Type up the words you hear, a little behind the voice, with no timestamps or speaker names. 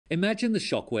Imagine the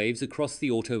shockwaves across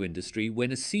the auto industry when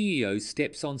a CEO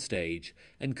steps on stage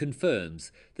and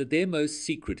confirms that their most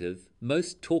secretive,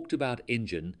 most talked about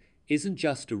engine isn't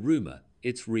just a rumor,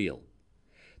 it's real.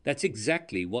 That's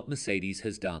exactly what Mercedes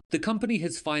has done. The company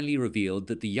has finally revealed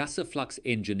that the YASA Flux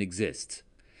engine exists.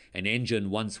 An engine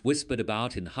once whispered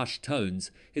about in hushed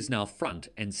tones is now front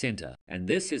and center. And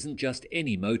this isn't just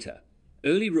any motor.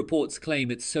 Early reports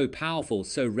claim it's so powerful,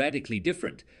 so radically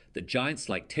different, that giants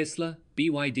like Tesla,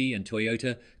 BYD and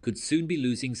Toyota could soon be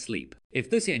losing sleep. If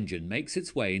this engine makes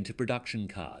its way into production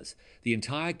cars, the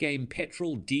entire game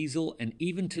petrol, diesel and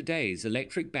even today's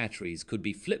electric batteries could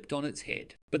be flipped on its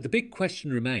head. But the big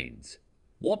question remains,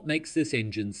 what makes this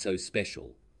engine so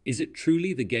special? Is it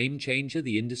truly the game changer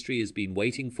the industry has been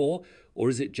waiting for, or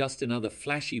is it just another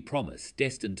flashy promise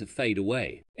destined to fade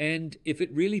away? And if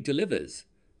it really delivers,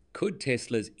 could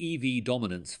Tesla's EV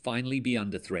dominance finally be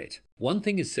under threat? One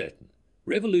thing is certain,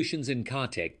 revolutions in car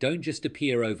tech don't just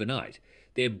appear overnight.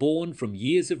 They're born from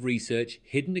years of research,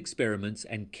 hidden experiments,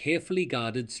 and carefully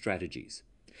guarded strategies.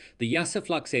 The YASA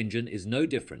Flux engine is no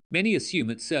different. Many assume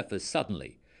it surfaced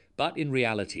suddenly, but in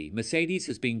reality, Mercedes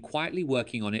has been quietly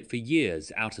working on it for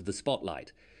years out of the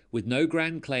spotlight, with no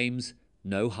grand claims,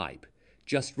 no hype.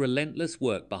 Just relentless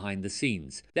work behind the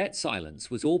scenes. That silence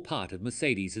was all part of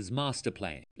Mercedes' master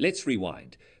plan. Let's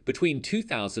rewind. Between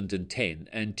 2010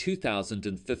 and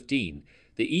 2015,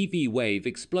 the EV wave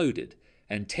exploded,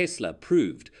 and Tesla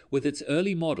proved with its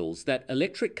early models that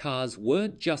electric cars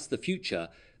weren't just the future,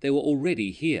 they were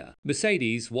already here.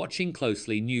 Mercedes, watching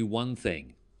closely, knew one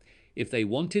thing. If they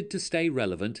wanted to stay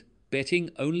relevant, betting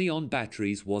only on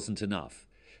batteries wasn't enough.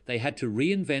 They had to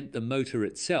reinvent the motor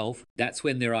itself. That's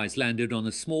when their eyes landed on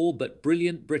a small but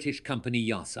brilliant British company,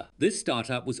 YASA. This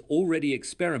startup was already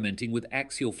experimenting with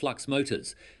axial flux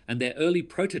motors, and their early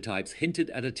prototypes hinted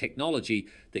at a technology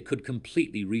that could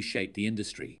completely reshape the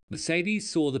industry. Mercedes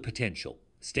saw the potential,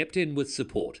 stepped in with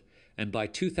support, and by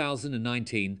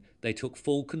 2019, they took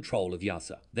full control of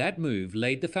YASA. That move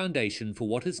laid the foundation for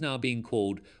what is now being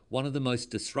called one of the most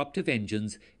disruptive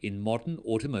engines in modern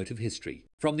automotive history.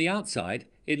 From the outside,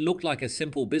 it looked like a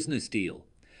simple business deal.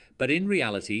 But in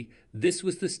reality, this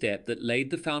was the step that laid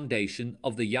the foundation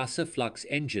of the YASA Flux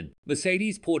engine.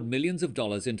 Mercedes poured millions of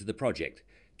dollars into the project,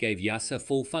 gave YASA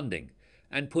full funding,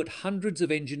 and put hundreds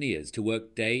of engineers to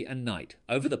work day and night.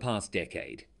 Over the past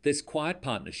decade, this quiet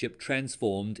partnership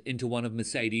transformed into one of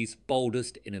Mercedes'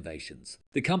 boldest innovations.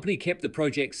 The company kept the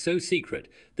project so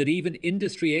secret that even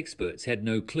industry experts had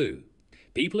no clue.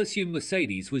 People assumed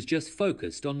Mercedes was just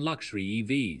focused on luxury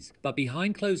EVs, but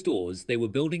behind closed doors, they were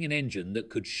building an engine that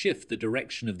could shift the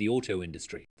direction of the auto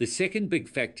industry. The second big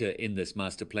factor in this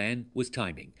master plan was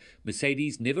timing.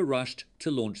 Mercedes never rushed to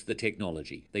launch the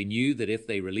technology. They knew that if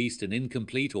they released an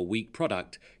incomplete or weak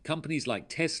product, companies like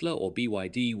Tesla or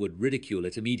BYD would ridicule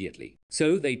it immediately.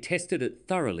 So they tested it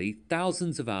thoroughly,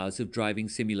 thousands of hours of driving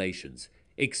simulations,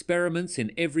 experiments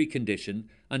in every condition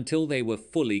until they were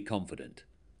fully confident.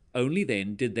 Only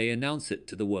then did they announce it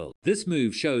to the world. This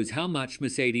move shows how much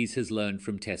Mercedes has learned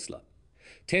from Tesla.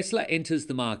 Tesla enters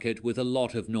the market with a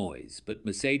lot of noise, but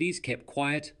Mercedes kept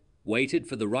quiet, waited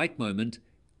for the right moment,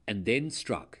 and then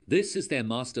struck. This is their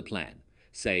master plan.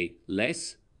 Say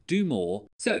less, do more.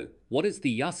 So, what is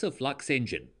the YASA Flux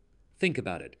engine? Think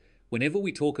about it. Whenever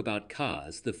we talk about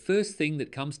cars, the first thing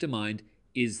that comes to mind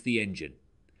is the engine.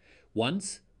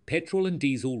 Once, petrol and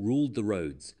diesel ruled the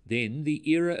roads. Then the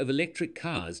era of electric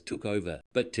cars took over.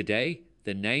 But today,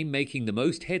 the name making the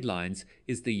most headlines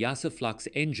is the YASA Flux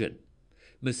engine.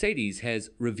 Mercedes has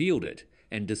revealed it,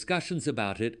 and discussions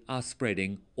about it are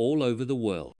spreading all over the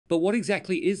world. But what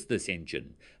exactly is this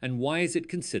engine, and why is it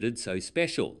considered so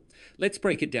special? Let's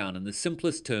break it down in the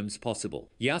simplest terms possible.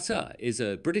 YASA is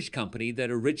a British company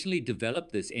that originally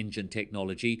developed this engine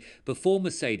technology before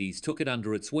Mercedes took it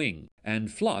under its wing,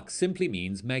 and flux simply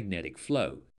means magnetic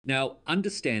flow. Now,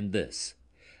 understand this.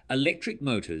 Electric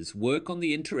motors work on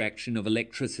the interaction of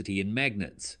electricity and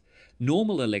magnets.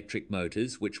 Normal electric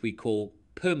motors, which we call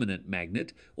permanent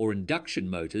magnet or induction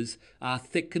motors, are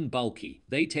thick and bulky.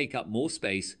 They take up more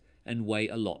space and weigh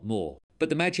a lot more. But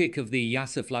the magic of the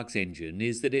YASA Flux engine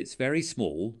is that it's very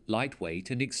small, lightweight,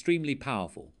 and extremely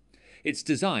powerful. Its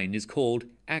design is called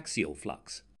axial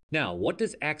flux. Now, what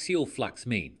does axial flux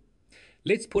mean?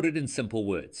 Let's put it in simple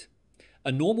words.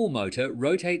 A normal motor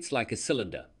rotates like a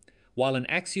cylinder, while an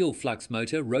axial flux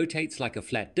motor rotates like a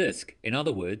flat disc. In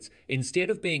other words, instead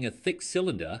of being a thick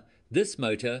cylinder, this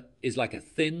motor is like a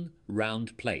thin,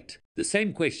 round plate. The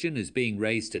same question is being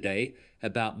raised today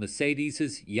about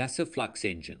Mercedes' YASA Flux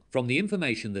engine. From the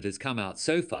information that has come out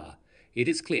so far, it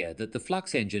is clear that the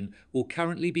Flux engine will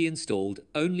currently be installed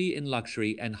only in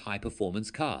luxury and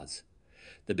high-performance cars.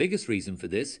 The biggest reason for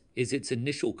this is its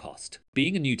initial cost.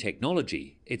 Being a new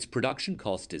technology, its production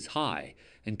cost is high,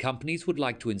 and companies would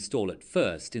like to install it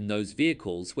first in those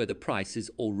vehicles where the price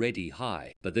is already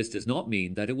high. But this does not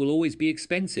mean that it will always be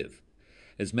expensive.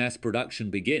 As mass production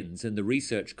begins and the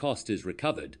research cost is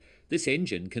recovered, this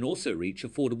engine can also reach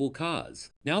affordable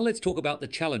cars. Now let's talk about the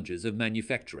challenges of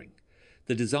manufacturing.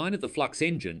 The design of the Flux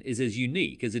engine is as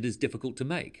unique as it is difficult to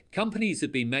make. Companies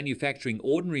have been manufacturing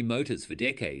ordinary motors for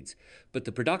decades, but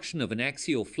the production of an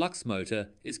axial flux motor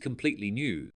is completely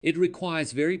new. It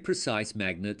requires very precise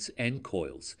magnets and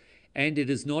coils, and it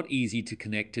is not easy to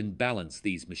connect and balance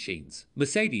these machines.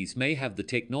 Mercedes may have the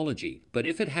technology, but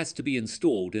if it has to be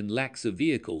installed in lakhs of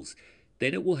vehicles,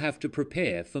 then it will have to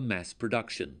prepare for mass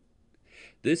production.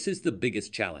 This is the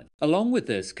biggest challenge. Along with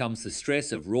this comes the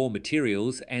stress of raw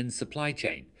materials and supply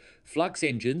chain. Flux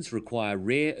engines require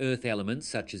rare earth elements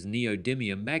such as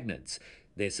neodymium magnets.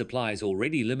 Their supply is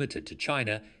already limited to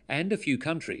China and a few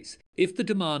countries. If the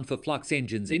demand for flux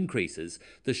engines increases,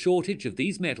 the shortage of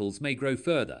these metals may grow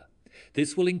further.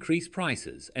 This will increase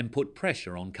prices and put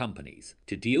pressure on companies.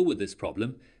 To deal with this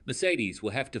problem, Mercedes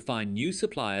will have to find new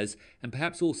suppliers and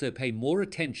perhaps also pay more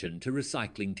attention to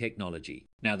recycling technology.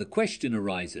 Now the question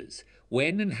arises,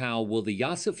 when and how will the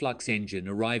YASA Flux engine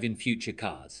arrive in future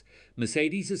cars?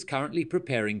 Mercedes is currently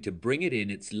preparing to bring it in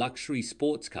its luxury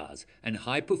sports cars and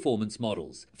high-performance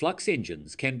models. Flux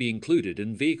engines can be included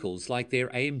in vehicles like their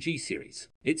AMG series.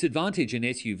 Its advantage in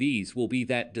SUVs will be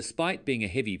that despite being a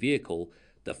heavy vehicle,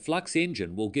 the Flux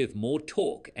engine will give more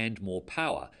torque and more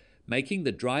power, making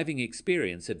the driving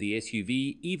experience of the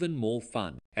SUV even more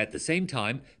fun. At the same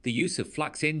time, the use of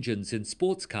flux engines in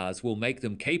sports cars will make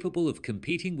them capable of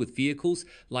competing with vehicles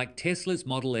like Tesla's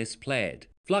Model S Plaid.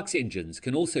 Flux engines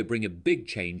can also bring a big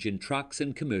change in trucks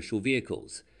and commercial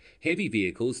vehicles. Heavy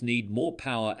vehicles need more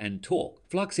power and torque.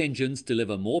 Flux engines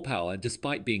deliver more power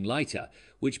despite being lighter,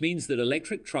 which means that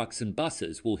electric trucks and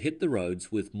buses will hit the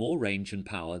roads with more range and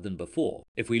power than before.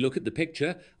 If we look at the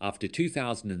picture, after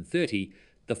 2030,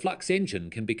 the flux engine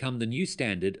can become the new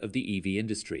standard of the EV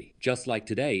industry. Just like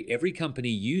today, every company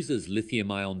uses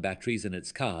lithium-ion batteries in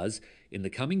its cars. In the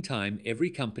coming time, every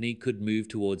company could move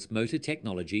towards motor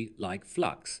technology like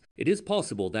flux. It is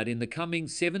possible that in the coming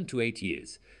 7 to 8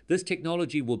 years, this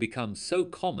technology will become so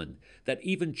common that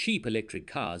even cheap electric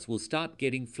cars will start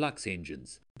getting flux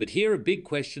engines. But here a big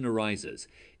question arises.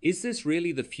 Is this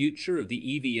really the future of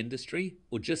the EV industry,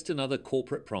 or just another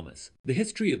corporate promise? The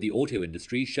history of the auto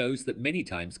industry shows that many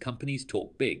times companies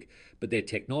talk big, but their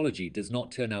technology does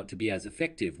not turn out to be as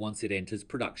effective once it enters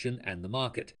production and the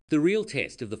market. The real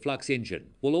test of the flux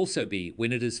engine will also be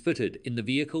when it is fitted in the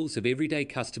vehicles of everyday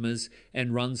customers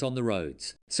and runs on the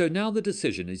roads. So now the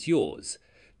decision is yours.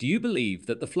 Do you believe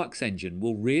that the flux engine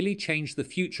will really change the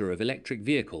future of electric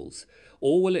vehicles,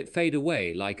 or will it fade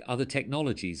away like other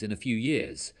technologies in a few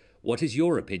years? What is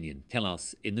your opinion? Tell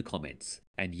us in the comments.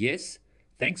 And yes,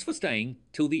 thanks for staying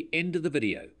till the end of the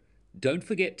video. Don't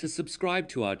forget to subscribe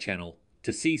to our channel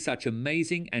to see such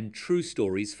amazing and true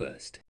stories first.